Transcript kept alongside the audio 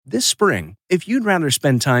This spring, if you'd rather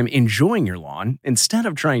spend time enjoying your lawn instead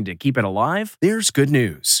of trying to keep it alive, there's good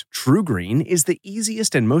news. TruGreen is the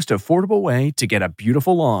easiest and most affordable way to get a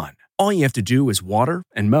beautiful lawn. All you have to do is water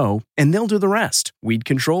and mow, and they'll do the rest. Weed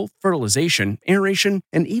control, fertilization, aeration,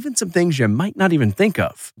 and even some things you might not even think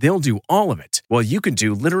of. They'll do all of it, while you can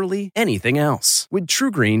do literally anything else. With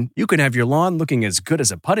TruGreen, you can have your lawn looking as good as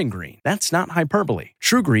a putting green. That's not hyperbole.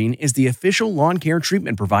 TruGreen is the official lawn care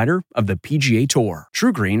treatment provider of the PGA Tour.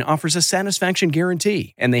 TruGreen offers a satisfaction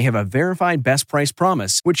guarantee, and they have a verified best price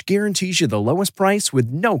promise, which guarantees you the lowest price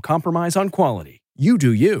with no compromise on quality. You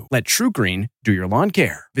do you. Let TruGreen do your lawn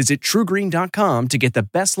care. Visit TruGreen.com to get the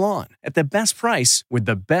best lawn at the best price with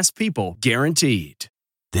the best people guaranteed.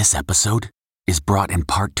 This episode is brought in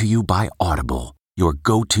part to you by Audible, your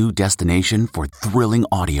go-to destination for thrilling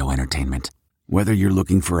audio entertainment. Whether you're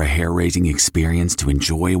looking for a hair-raising experience to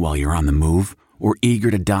enjoy while you're on the move or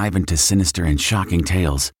eager to dive into sinister and shocking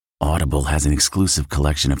tales, Audible has an exclusive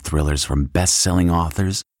collection of thrillers from best-selling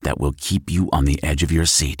authors that will keep you on the edge of your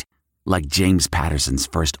seat. Like James Patterson's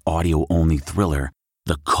first audio-only thriller,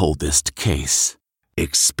 The Coldest Case.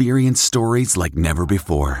 Experience stories like never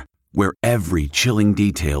before, where every chilling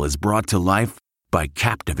detail is brought to life by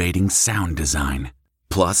captivating sound design.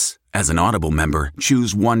 Plus, as an Audible member,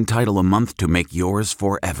 choose one title a month to make yours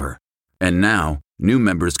forever. And now, new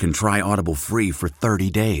members can try Audible free for 30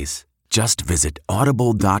 days. Just visit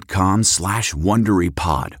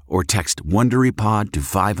audible.com/WonderyPod or text WonderyPod to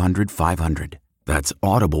 500-500. That's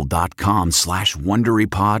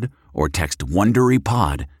audible.com/WonderyPod or text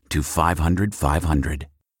WonderyPod to 500-500.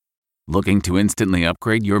 Looking to instantly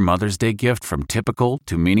upgrade your Mother's Day gift from typical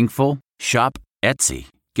to meaningful? Shop Etsy.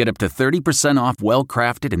 Get up to 30% off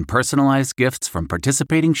well-crafted and personalized gifts from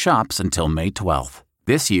participating shops until May 12th.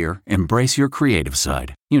 This year, embrace your creative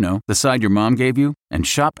side. You know, the side your mom gave you. And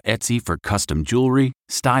shop Etsy for custom jewelry,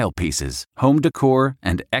 style pieces, home decor,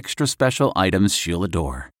 and extra special items she'll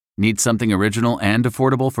adore. Need something original and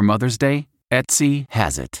affordable for Mother's Day? Etsy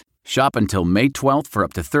has it. Shop until May 12th for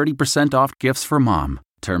up to 30% off gifts for mom.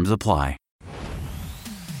 Terms apply.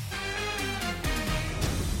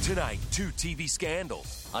 Tonight, 2 TV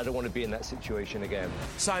scandals. I don't want to be in that situation again.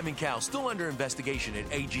 Simon Cowell still under investigation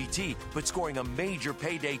at AGT, but scoring a major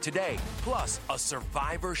payday today. Plus, a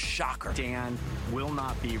Survivor shocker. Dan will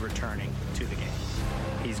not be returning to the game.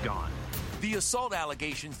 He's gone. The assault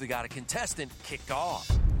allegations that got a contestant kicked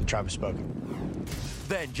off. The tribe has spoken.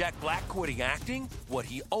 Then Jack Black quitting acting, what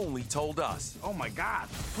he only told us. Oh my God.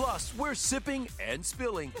 Plus, we're sipping and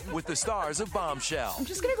spilling with the stars of Bombshell. I'm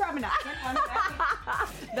just gonna grab a napkin.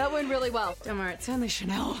 That went really well. Don't worry, it's only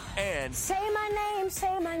Chanel. And say my name,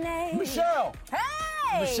 say my name. Michelle!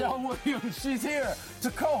 Hey! Michelle Williams, she's here to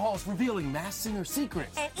co-host Revealing Masked Singer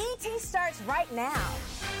Secrets. And E.T. starts right now.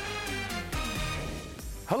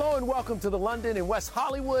 Hello and welcome to the London in West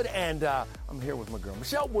Hollywood, and I'm here with my girl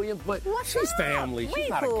Michelle Williams, but she's family. She's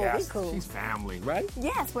not a guest. She's family, right?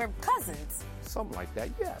 Yes, we're cousins. Something like that,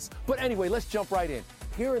 yes. But anyway, let's jump right in.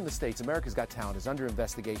 Here in the States, America's Got Talent is under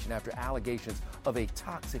investigation after allegations of a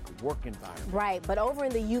toxic work environment. Right, but over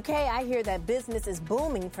in the UK, I hear that business is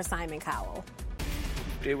booming for Simon Cowell.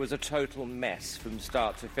 It was a total mess from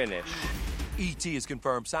start to finish. E.T. has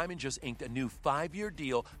confirmed Simon just inked a new 5-year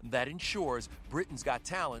deal that ensures Britain's Got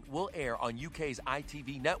Talent will air on UK's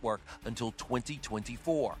ITV network until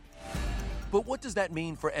 2024. But what does that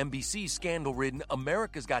mean for NBC's scandal-ridden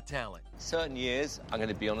America's Got Talent? Certain years, I'm going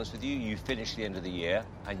to be honest with you, you finish the end of the year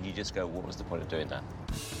and you just go, what was the point of doing that?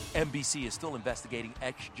 NBC is still investigating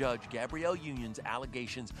ex-judge Gabrielle Union's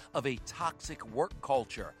allegations of a toxic work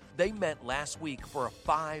culture. They met last week for a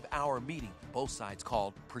 5-hour meeting, both sides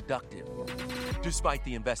called productive. Despite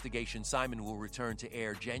the investigation, Simon will return to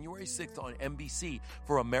air January 6th on NBC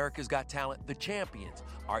for America's Got Talent, The Champions.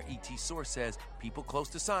 Our ET source says people close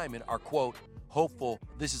to Simon are, quote, hopeful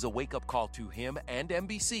this is a wake-up call to him and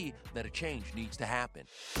NBC that a change needs to happen.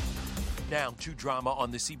 Now to drama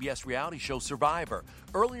on the CBS reality show Survivor.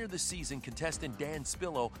 Earlier this season, contestant Dan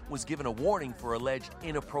Spillo was given a warning for alleged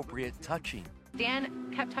inappropriate touching.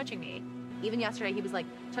 Dan kept touching me. Even yesterday, he was like,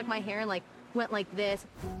 took my hair and like went like this,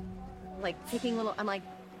 like taking little, I'm like,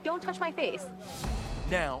 don't touch my face.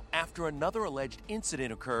 Now, after another alleged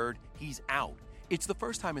incident occurred, he's out. It's the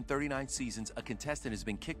first time in 39 seasons a contestant has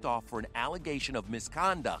been kicked off for an allegation of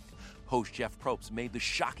misconduct. Host Jeff Probst made the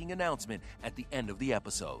shocking announcement at the end of the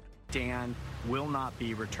episode. Dan will not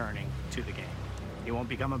be returning to the game. He won't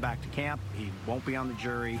be coming back to camp. He won't be on the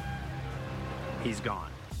jury. He's gone.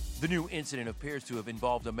 The new incident appears to have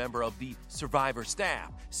involved a member of the Survivor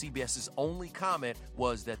staff. CBS's only comment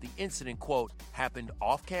was that the incident, quote, happened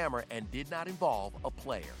off camera and did not involve a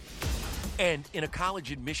player. And in a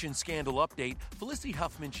college admission scandal update, Felicity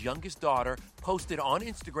Huffman's youngest daughter posted on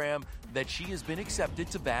Instagram that she has been accepted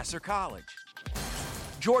to Vassar College.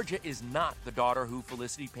 Georgia is not the daughter who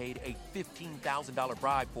Felicity paid a $15,000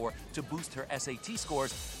 bribe for to boost her SAT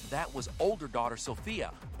scores. That was older daughter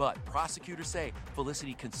Sophia. But prosecutors say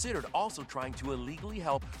Felicity considered also trying to illegally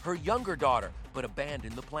help her younger daughter, but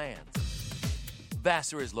abandoned the plans.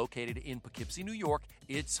 Vassar is located in Poughkeepsie, New York.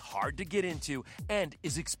 It's hard to get into and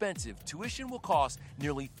is expensive. Tuition will cost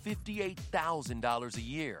nearly $58,000 a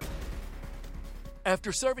year.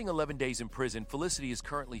 After serving 11 days in prison, Felicity is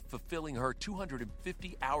currently fulfilling her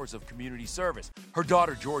 250 hours of community service. Her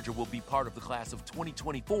daughter, Georgia, will be part of the class of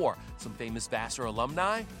 2024. Some famous Vassar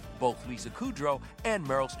alumni, both Lisa Kudrow and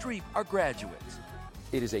Meryl Streep, are graduates.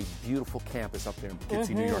 It is a beautiful campus up there in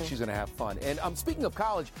Poughkeepsie, New York. She's going to have fun. And speaking of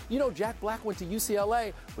college, you know, Jack Black went to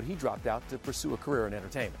UCLA, but he dropped out to pursue a career in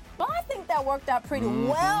entertainment. Well, I think that worked out pretty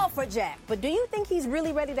well for Jack. But do you think he's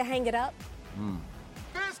really ready to hang it up?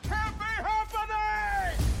 This can't be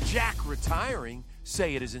happening! Jack retiring?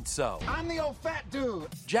 Say it isn't so. I'm the old fat dude.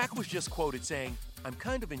 Jack was just quoted saying, "I'm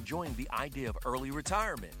kind of enjoying the idea of early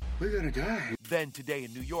retirement." We're gonna die. Then today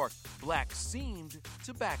in New York, Black seemed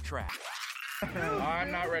to backtrack.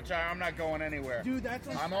 I'm not retired. I'm not going anywhere. Dude,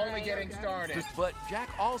 I'm only getting started. But Jack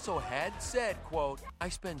also had said, quote, "I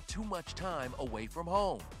spend too much time away from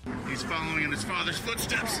home." He's following in his father's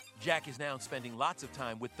footsteps. Jack is now spending lots of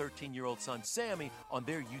time with 13-year-old son Sammy on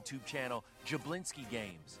their YouTube channel, Jablinski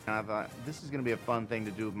Games. And I thought, this is going to be a fun thing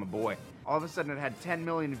to do with my boy. All of a sudden, it had 10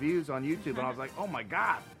 million views on YouTube, and I was like, oh my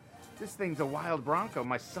God, this thing's a wild Bronco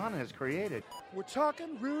my son has created. We're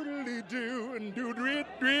talking roodly-doo and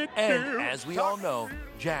doodly-doo. And as we all know,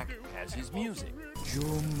 Jack has his music.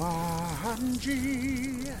 Jumanji.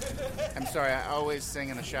 I'm sorry, I always sing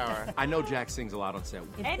in the shower. I know Jack sings a lot on set.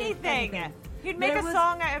 Anything. He'd make a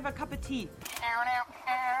song out of a cup of tea.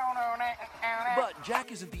 But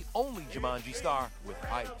Jack isn't the only Jumanji star with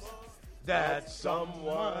pipes. That's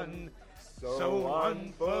someone so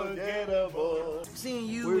unforgettable. Seeing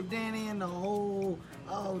you with Danny and the whole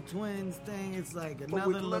twins thing, it's like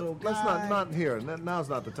another little guy. Let's not here. Now's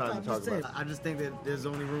not the time to talk about it. I just think that there's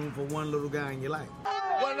only room for one little guy in your life.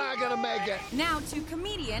 We're not gonna make it. Now to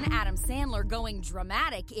comedian Adam Sandler going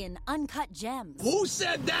dramatic in Uncut Gems. Who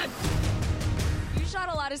said that? You shot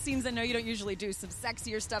a lot of scenes I know you don't usually do. Some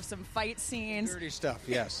sexier stuff, some fight scenes. Dirty stuff,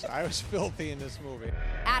 yes. I was filthy in this movie.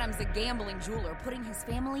 Adam's a gambling jeweler putting his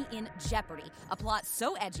family in jeopardy. A plot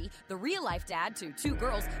so edgy, the real-life dad to two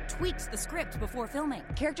girls tweaked the script before filming.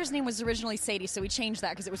 Character's name was originally Sadie, so we changed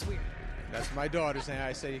that because it was weird. That's my daughter's name.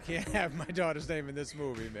 I say you can't have my daughter's name in this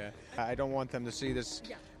movie, man. I don't want them to see this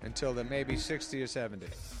until they're maybe 60 or 70.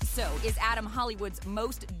 So, is Adam Hollywood's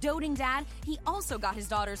most doting dad? He also got his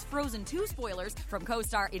daughter's Frozen 2 spoilers from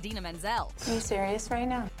co-star Idina Menzel. Are you serious right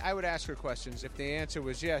now? I would ask her questions. If the answer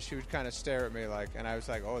was yes, she would kind of stare at me and I was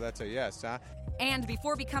like, oh, that's a yes, huh? And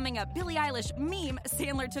before becoming a Billie Eilish meme,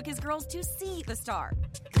 Sandler took his girls to see the star.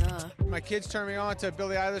 My kids turned me on to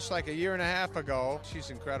Billie Eilish like a year and a half ago. She's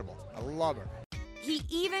incredible. I love her. He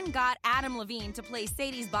even got Adam Levine to play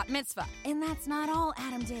Sadie's bat mitzvah. And that's not all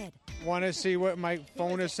Adam did. Want to see what my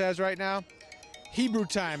phone says right now? Hebrew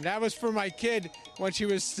time. That was for my kid when she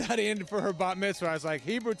was studying for her bat mitzvah. I was like,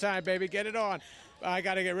 Hebrew time, baby, get it on. I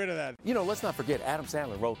got to get rid of that. You know, let's not forget, Adam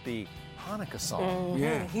Sandler wrote the Hanukkah song.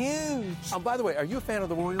 Yeah. Huge. By the way, are you a fan of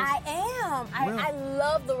the Royals? I am. I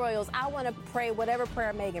love the Royals. I want to pray whatever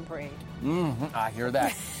prayer Meghan prayed. I hear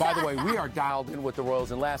that. By the way, we are dialed in with the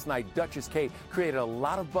Royals, and last night, Duchess Kate created a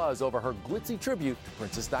lot of buzz over her glitzy tribute to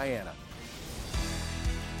Princess Diana.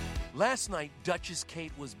 Last night, Duchess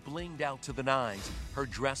Kate was blinged out to the nines. Her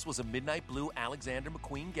dress was a midnight blue Alexander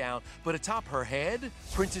McQueen gown, but atop her head,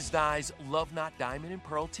 Princess Di's Love Knot diamond and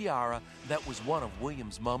pearl tiara that was one of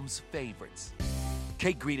William's mum's favorites.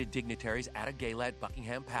 Kate greeted dignitaries at a gala at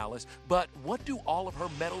Buckingham Palace, but what do all of her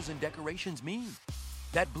medals and decorations mean?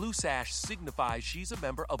 That blue sash signifies she's a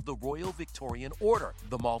member of the Royal Victorian Order.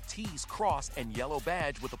 The Maltese cross and yellow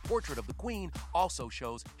badge with a portrait of the Queen also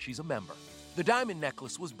shows she's a member. The diamond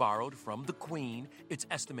necklace was borrowed from the Queen. It's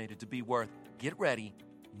estimated to be worth, get ready,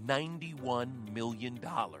 $91 million.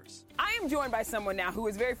 I am joined by someone now who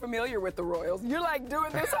is very familiar with the Royals. You're like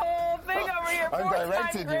doing this whole thing over here.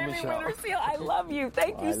 Directed you, Michelle. I love you.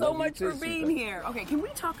 Thank you so much for being here. Okay, can we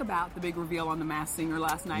talk about the big reveal on The Masked Singer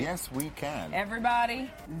last night? Yes, we can.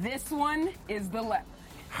 Everybody, this one is the leopard.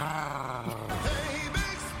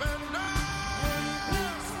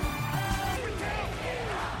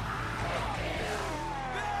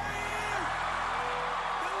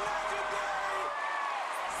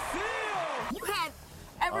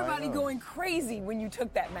 Everybody going crazy crazy when you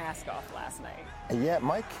took that mask off last night. Yeah,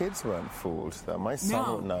 my kids weren't fooled, though. My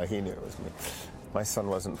son, no, he knew it was me. My son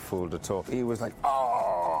wasn't fooled at all. He was like,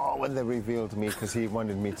 oh, when they revealed me, because he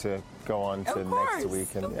wanted me to go on to next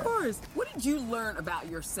week. And, Of course. What did you learn about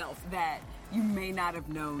yourself that you may not have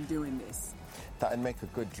known doing this? That I'd make a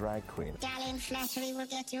good drag queen. Darling, flattery will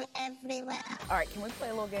get you everywhere. All right, can we play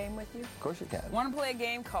a little game with you? Of course you can. Want to play a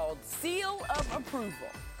game called Seal of Approval.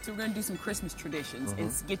 So we're going to do some Christmas traditions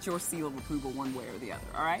and get your seal of approval one way or the other,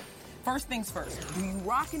 all right? First things first, do you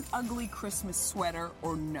rock an ugly Christmas sweater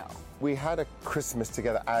or no? We had a Christmas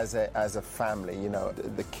together as a family, you know,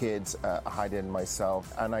 the kids, Heidi and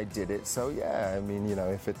myself, and I did it. So yeah, I mean, you know,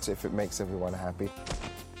 if it makes everyone happy.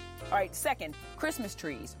 All right, second, Christmas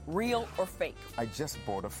trees, real or fake? I just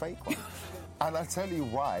bought a fake one. And I'll tell you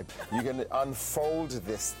why. You're going to unfold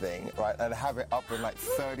this thing, right, and have it up in like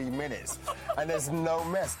 30 minutes. And there's no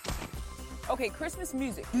mess. Okay, Christmas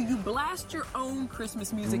music. Do you blast your own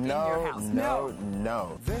Christmas music in your house?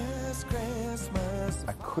 No. This Christmas.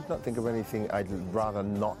 I could not think of anything I'd rather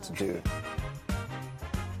not do.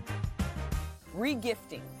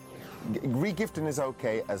 Regifting. Regifting is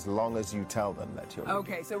okay as long as you tell them that you're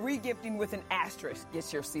Okay, so regifting with an asterisk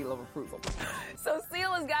gets your seal of approval. So Seal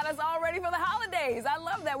has got us all ready for the holidays. I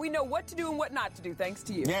love that. We know what to do and what not to do thanks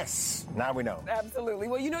to you. Yes, now we know. Absolutely.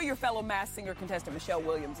 Well, you know your fellow Masked Singer contestant Michelle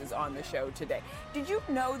Williams is on the show today. Did you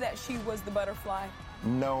know that she was the butterfly?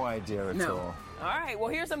 No idea at all. All right, well,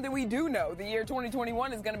 here's something we do know. The year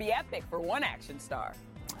 2021 is going to be epic for one action star.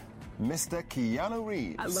 Mr. Keanu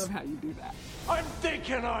Reeves. I love how you do that. I'm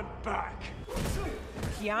thinking I'm back.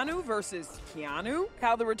 Keanu versus Keanu.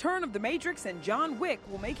 How the return of The Matrix and John Wick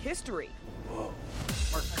will make history. Whoa.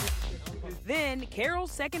 Then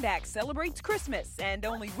Carol's second act celebrates Christmas, and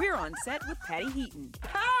only we're on set with Patty Heaton.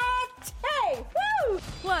 Hey, woo!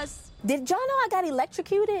 Plus, did y'all know I got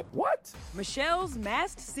electrocuted? What? Michelle's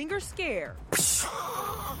Masked Singer scare.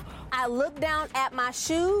 I looked down at my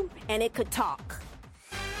shoe, and it could talk.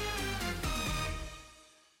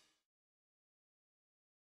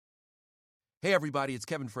 Hey, everybody, it's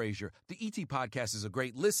Kevin Frazier. The ET Podcast is a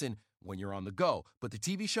great listen when you're on the go, but the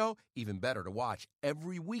TV show, even better to watch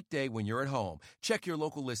every weekday when you're at home. Check your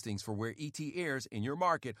local listings for where ET airs in your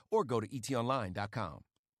market or go to etonline.com.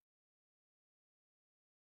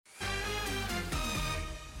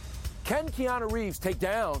 Can Keanu Reeves take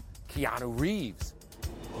down Keanu Reeves?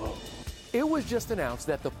 Whoa. It was just announced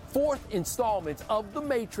that the 4th installment of The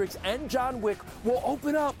Matrix and John Wick will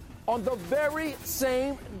open up on the very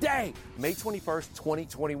same day, May 21st,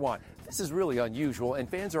 2021. This is really unusual, and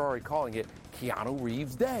fans are already calling it Keanu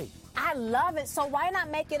Reeves Day. I love it, so why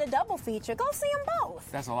not make it a double feature? Go see them both.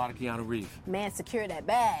 That's a lot of Keanu Reeves. Man, secure that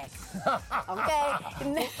bag.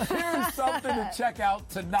 Okay? Here's something to check out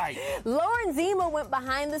tonight. Lauren Zima went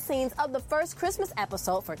behind the scenes of the first Christmas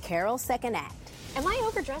episode for Carol's second act. Am I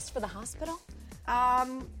overdressed for the hospital? A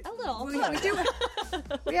little.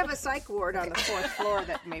 We have a psych ward on the 4th floor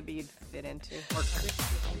that maybe you'd fit into.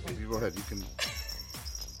 You go ahead. You can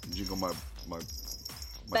jingle my bells.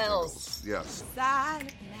 Jingles. Yes.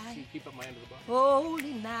 Silent Can you keep up my end of the box?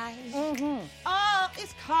 holy night. Oh,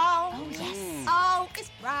 it's cold. Oh, yes. Oh,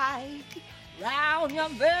 it's bright. Round your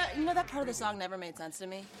bed. You know that part of the song never made sense to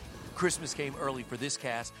me? Christmas came early for this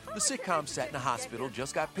cast. The sitcom set in a hospital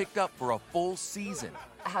just got picked up for a full season.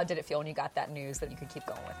 How did it feel when you got that news that you could keep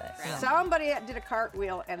going with it? Yeah. Somebody did a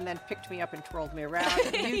cartwheel and then picked me up and twirled me around.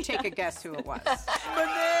 You take a guess who it was.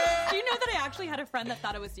 Do you know that I actually had a friend that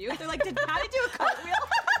thought it was you? They're like, did Patty do a cartwheel?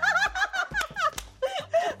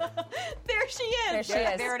 There she is. There she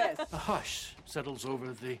is. There it is. A hush settles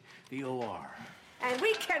over the OR. And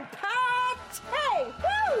we can party!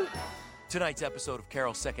 Woo! Tonight's episode of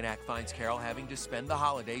Carol's second act finds Carol having to spend the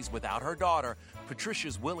holidays without her daughter.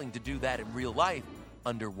 Patricia's willing to do that in real life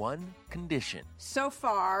under one condition. So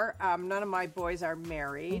far, none of my boys are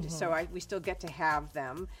married, so we still get to have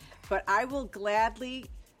them. But I will gladly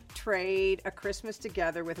trade a Christmas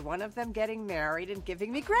together with one of them getting married and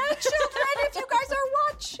giving me grandchildren if you guys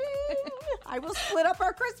are watching. I will split up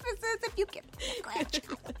our Christmases if you give me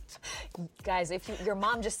grandchildren. Guys, if your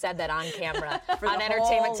mom just said that on camera For on the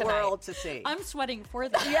Entertainment whole Tonight. world to see. I'm sweating for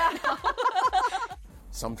them. Yeah.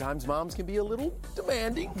 Sometimes moms can be a little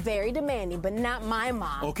demanding. Very demanding, but not my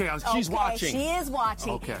mom. Okay, she's watching. She is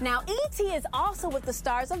watching. Okay. Now, E.T. is also with the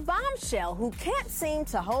stars of Bombshell, who can't seem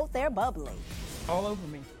to hold their bubbly. All over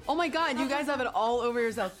me. Oh my God, you guys have it all over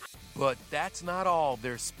yourself. But that's not all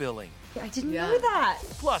they're spilling. I didn't know that.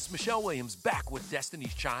 Plus, Michelle Williams back with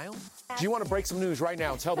Destiny's Child. Do you want to break some news right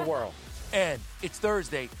now and tell the world? And it's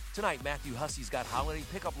Thursday. Tonight, Matthew Hussey's got holiday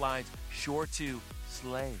pickup lines sure to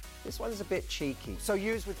slay. This one's a bit cheeky, so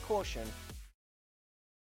use with caution.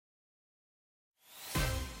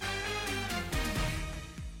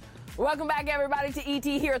 Welcome back, everybody, to ET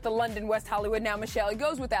here at the London West Hollywood. Now, Michelle, it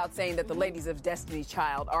goes without saying that the ladies of Destiny's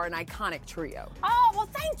Child are an iconic trio. Oh, well,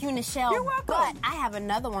 thank you, Nichelle. You're welcome. But I have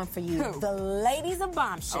another one for you. Who? The ladies of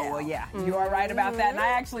Bombshell. Oh, well, yeah, you are right about that. And I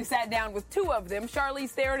actually sat down with two of them.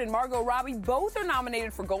 Charlize Theron and Margot Robbie both are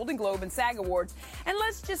nominated for Golden Globe and SAG Awards. And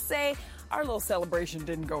let's just say our little celebration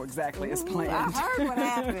didn't go exactly as planned. I heard what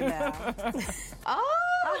happened now.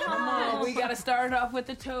 Come on, we got to start off with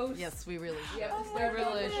the toast. Yes, we really should. We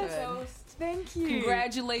really should. Thank you.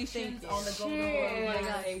 Congratulations on the Golden Globe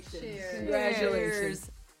nominations. Cheers.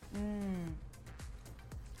 Congratulations.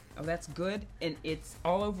 Oh, that's good, and it's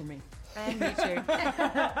all over me. And me too.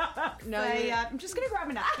 No, I'm just going to grab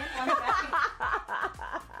a napkin.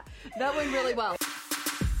 That went really well.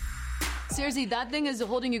 Seriously, that thing is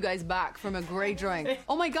holding you guys back from a great drink.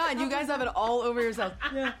 Oh my God, you guys have it all over yourself.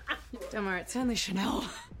 Yeah. Don't worry, it's only Chanel.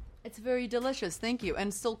 It's very delicious, thank you,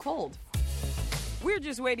 and still cold. We're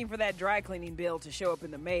just waiting for that dry cleaning bill to show up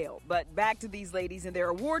in the mail. But back to these ladies and their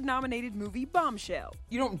award-nominated movie, Bombshell.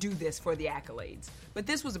 You don't do this for the accolades, but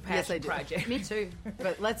this was a passion project. Me too.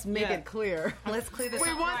 But let's make it clear. Let's clear this We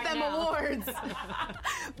up want right them now. awards.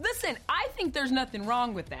 Listen, I think there's nothing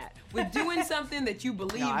wrong with that. With doing something that you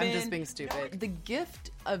believe in. I'm just being stupid. The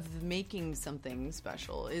gift of making something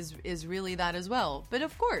special is really that as well. But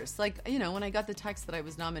of course, like, you know, when I got the text that I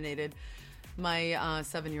was nominated, my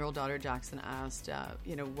 7-year-old daughter Jackson asked,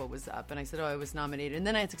 what was up, and I said, I was nominated, and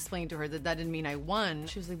then I had to explain to her that didn't mean I won.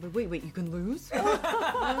 She was like, but wait, you can lose? And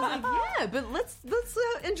I was like, yeah, but let's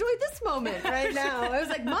enjoy this moment right now. I was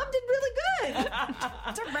like, Mom did really good.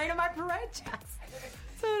 It's a rain on my parade, Jackson.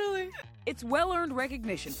 Totally. It's well-earned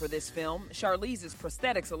recognition for this film. Charlize's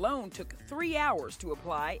prosthetics alone took 3 hours to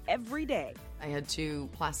apply every day. I had 2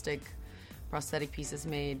 plastic prosthetic pieces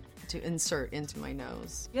made to insert into my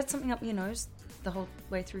nose. You had something up your nose the whole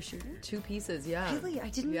way through shooting? 2 pieces, yeah. Really? I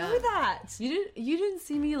didn't know that. You didn't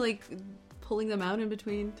see me like pulling them out in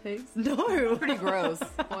between takes? No. Pretty gross.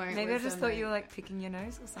 Maybe I just thought you were like picking your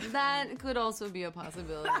nose or something. That could also be a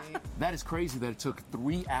possibility. That is crazy that it took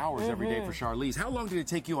 3 hours every day for Charlize. How long did it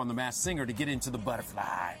take you on The Masked Singer to get into the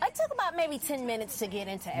butterfly? It took about maybe 10 minutes to get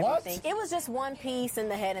into What? everything. It was just one piece in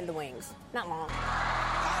the head and the wings. Not long.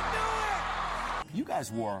 You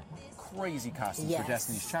guys wore crazy costumes Yes. for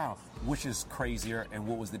Destiny's Child. Which is crazier, and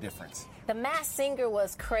what was the difference? The Masked Singer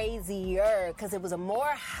was crazier because it was a more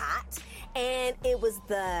hot, and it was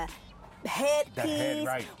the headpiece The head,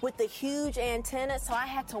 right. with the huge antenna, so I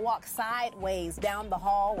had to walk sideways down the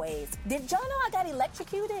hallways. Did y'all know I got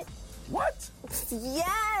electrocuted? What?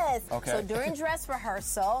 Yes. Okay. So during dress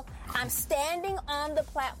rehearsal, I'm standing on the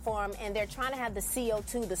platform, and they're trying to have the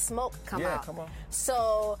CO2, the smoke, come out. Yeah, come on.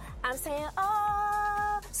 So I'm saying,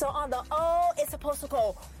 oh. So on the O, it's supposed to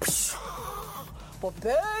go. But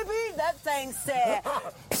baby, that thing said.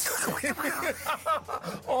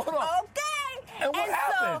 Hold on. Okay. And what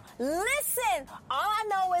happened? So listen, all I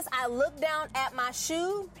know is I looked down at my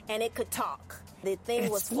shoe and it could talk. The thing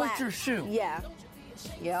It was split flat. your shoe? Yeah.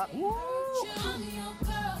 Yep.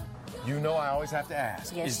 You know I always have to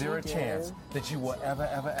ask, Yes, is there you a do. chance that you will ever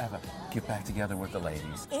get back together with the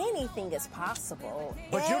ladies? Anything is possible.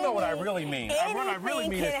 But you know what I really mean. What I really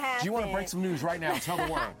mean is, Anything do you want to can break some news right now? Tell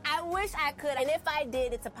the world. I wish I could. And if I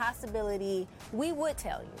did, it's a possibility. We would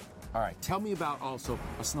tell you. All right, tell me about also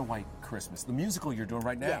A Snow White Christmas, the musical you're doing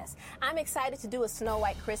right now. Yes. I'm excited to do A Snow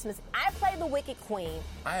White Christmas. I play the Wicked Queen.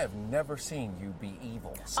 I have never seen you be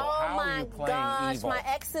evil. So oh how my are you playing gosh, evil? my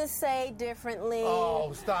exes say differently.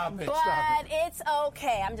 Oh, stop it, But stop it. it's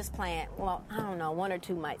okay. I'm just playing. Well, I don't know. 1 or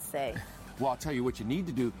 2 might say. Well, I'll tell you what you need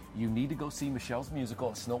to do. You need to go see Michelle's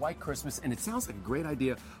musical, Snow White Christmas, and it sounds like a great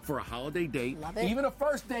idea for a holiday date. Love it. Even a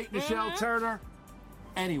first date, Michelle Turner.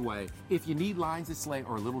 Anyway, if you need lines that slay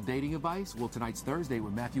or a little dating advice, well, tonight's Thursday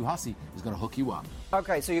with Matthew Hussey is going to hook you up.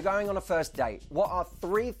 Okay, so you're going on a first date. What are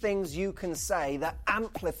 3 things you can say that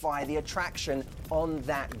amplify the attraction on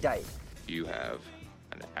that date? You have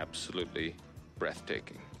an absolutely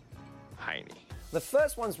breathtaking hiney. The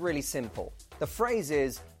first one's really simple. The phrase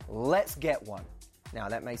is, let's get one. Now,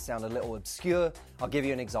 that may sound a little obscure. I'll give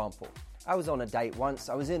you an example. I was on a date once.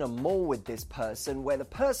 I was in a mall with this person where the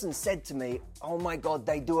person said to me, oh my God,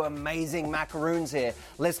 they do amazing macaroons here.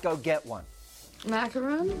 Let's go get one.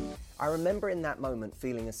 Macaroon? I remember in that moment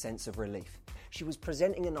feeling a sense of relief. She was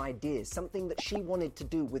presenting an idea, something that she wanted to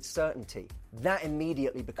do with certainty. That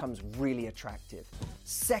immediately becomes really attractive.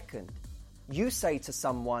 Second, you say to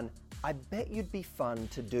someone, I bet you'd be fun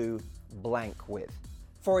to do blank with.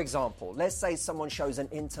 For example, let's say someone shows an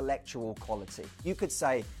intellectual quality. You could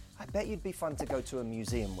say, I bet you'd be fun to go to a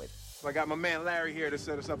museum with. I got my man Larry here to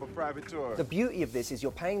set us up a private tour. The beauty of this is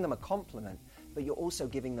you're paying them a compliment. but you're also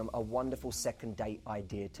giving them a wonderful second date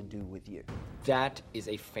idea to do with you. That is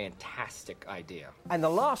a fantastic idea. And the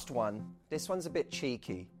last one, this one's a bit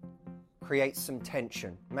cheeky. Creates some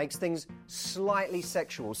tension, makes things slightly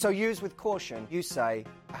sexual. So use with caution. You say,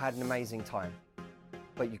 I had an amazing time,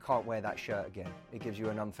 but you can't wear that shirt again. It gives you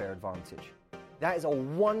an unfair advantage. That is a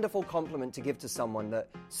wonderful compliment to give to someone, that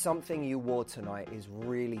something you wore tonight is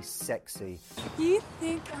really sexy. You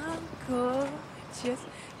think I'm gorgeous?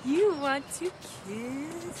 You want to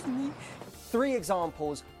kiss me? 3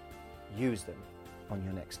 examples, use them on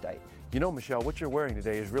your next date. You know, Michelle, what you're wearing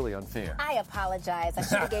today is really unfair. I apologize. I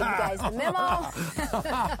should have gave you guys the memo.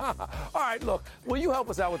 All right, look, will you help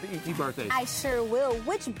us out with the E.T. birthday? I sure will.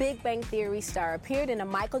 Which Big Bang Theory star appeared in a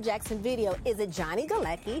Michael Jackson video? Is it Johnny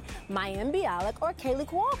Galecki, Mayim Bialik, or Kaylee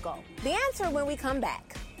Cuoco? The answer when we come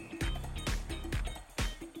back.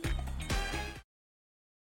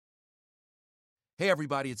 Hey,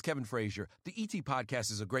 everybody, it's Kevin Frazier. The ET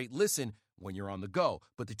Podcast is a great listen when you're on the go,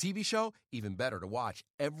 but the TV show, even better to watch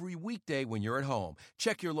every weekday when you're at home.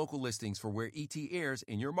 Check your local listings for where ET airs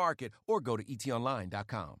in your market or go to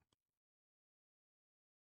etonline.com.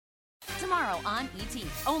 Tomorrow on E.T.,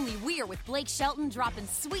 only We're with Blake Shelton dropping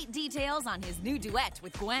sweet details on his new duet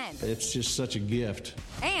with Gwen. It's just such a gift.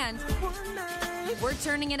 And we're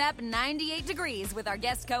turning it up 98 degrees with our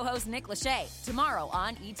guest co-host Nick Lachey. Tomorrow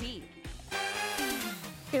on E.T.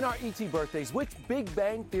 In our E.T. birthdays, which Big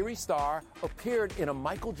Bang Theory star appeared in a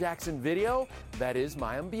Michael Jackson video? That is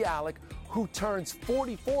Mayim Bialik, who turns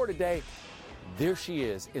 44 today. There she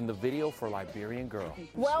is in the video for Liberian Girl.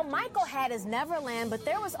 Well, Michael had his Neverland, but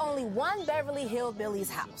there was only one Beverly Hillbillies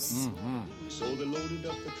house. So they loaded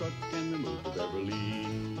up the truck and they moved to Beverly.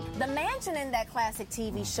 The mansion in that classic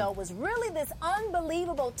TV show was really this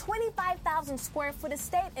unbelievable 25,000 square foot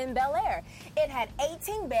estate in Bel Air. It had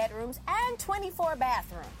 18 bedrooms and 24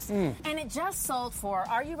 bathrooms. And it just sold for,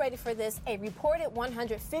 are you ready for this, a reported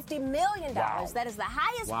 $150 million. Wow. That is the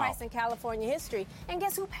highest Wow. price in California history. And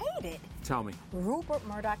guess who paid it? Tell me. Rupert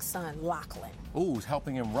Murdoch's son, Lachlan. Ooh, he's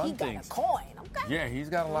helping him run He got things. a coin, okay? Yeah, he's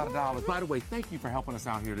got a lot of dollars. By the way, thank you for helping us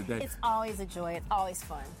out here today. It's always a joy. It's always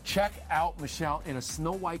fun. Check out Michelle in a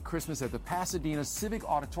Snow White Christmas at the Pasadena Civic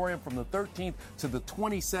Auditorium from the 13th to the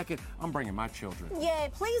 22nd. I'm bringing my children. Yeah,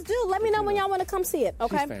 please do. Let me know when y'all want to come see it,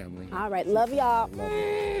 okay? She's family. All right, love y'all.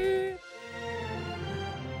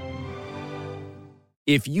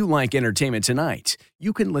 If you like entertainment tonight,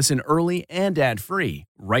 you can listen early and ad-free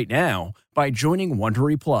right now by joining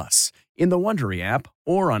Wondery Plus in the Wondery app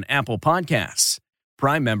or on Apple Podcasts.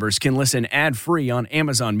 Prime members can listen ad-free on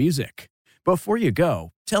Amazon Music. Before you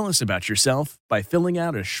go, tell us about yourself by filling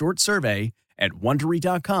out a short survey at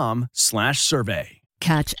Wondery.com/survey.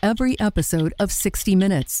 Catch every episode of 60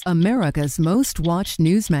 Minutes, America's most watched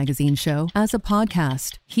news magazine show, as a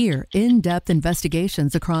podcast. Hear in-depth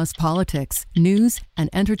investigations across politics, news, and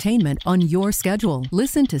entertainment on your schedule.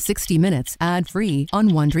 Listen to 60 Minutes ad-free on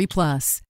Wondery Plus.